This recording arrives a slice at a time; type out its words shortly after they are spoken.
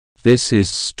This is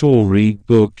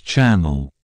Storybook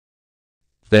Channel.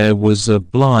 There was a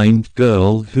blind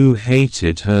girl who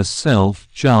hated herself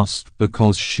just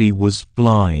because she was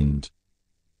blind.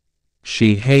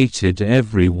 She hated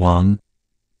everyone,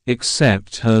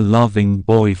 except her loving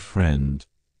boyfriend.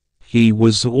 He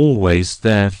was always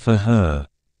there for her.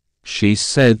 She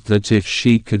said that if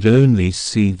she could only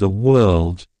see the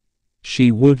world,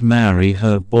 she would marry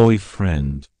her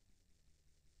boyfriend.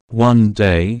 One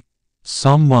day,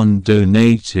 someone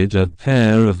donated a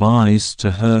pair of eyes to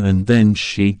her and then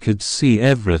she could see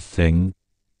everything,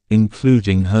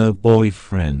 including her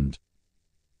boyfriend.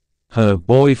 Her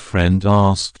boyfriend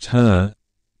asked her,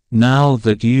 "Now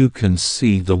that you can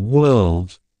see the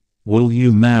world, will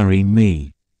you marry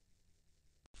me?"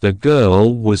 The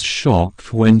girl was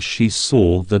shocked when she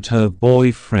saw that her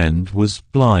boyfriend was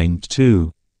blind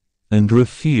too, and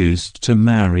refused to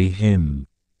marry him.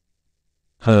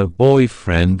 Her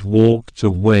boyfriend walked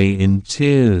away in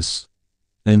tears,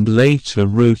 and later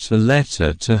wrote a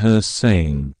letter to her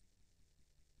saying,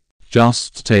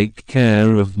 "Just take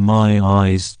care of my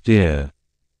eyes, dear."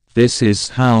 This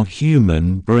is how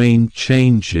human brain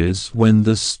changes when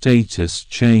the status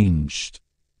changed.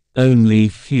 Only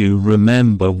few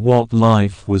remember what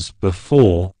life was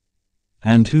before,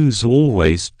 and who's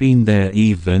always been there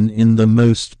even in the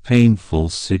most painful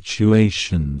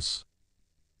situations.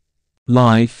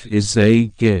 Life is a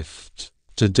gift.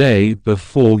 Today,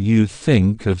 before you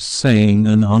think of saying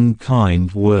an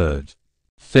unkind word,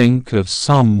 think of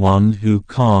someone who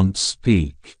can't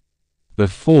speak.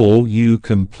 Before you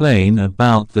complain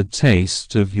about the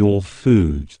taste of your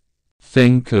food,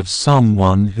 think of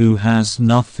someone who has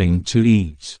nothing to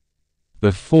eat.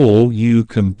 Before you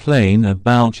complain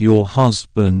about your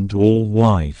husband or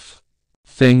wife,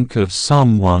 think of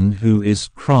someone who is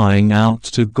crying out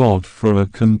to God for a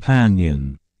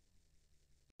companion.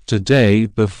 Today,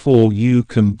 before you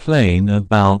complain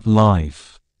about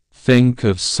life, think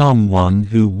of someone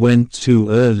who went too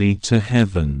early to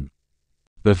heaven.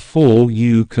 Before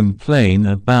you complain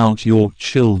about your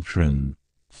children,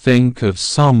 think of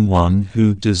someone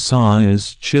who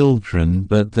desires children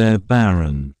but they're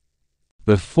barren.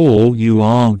 Before you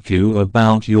argue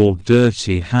about your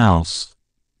dirty house,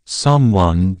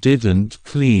 someone didn't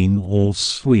clean or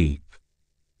sweep.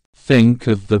 Think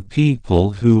of the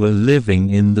people who are living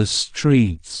in the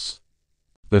streets.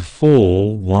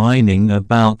 Before whining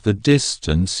about the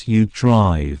distance you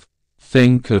drive,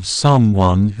 think of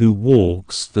someone who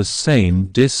walks the same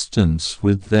distance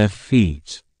with their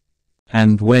feet.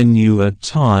 And when you are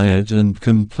tired and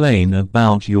complain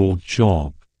about your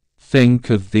job, think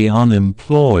of the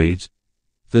unemployed,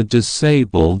 the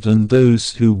disabled and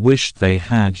those who wish they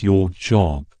had your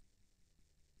job.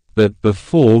 But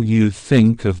before you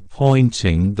think of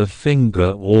pointing the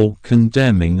finger or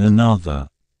condemning another,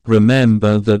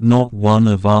 remember that not one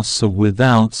of us are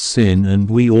without sin and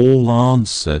we all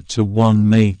answer to one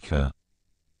Maker.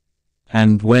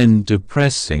 And when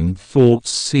depressing thoughts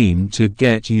seem to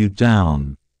get you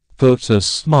down, put a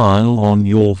smile on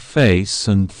your face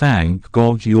and thank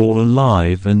God you're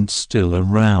alive and still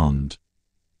around.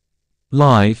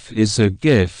 Life is a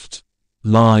gift.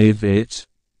 Live it,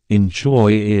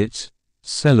 enjoy it,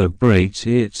 celebrate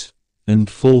it, and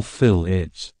fulfill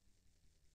it.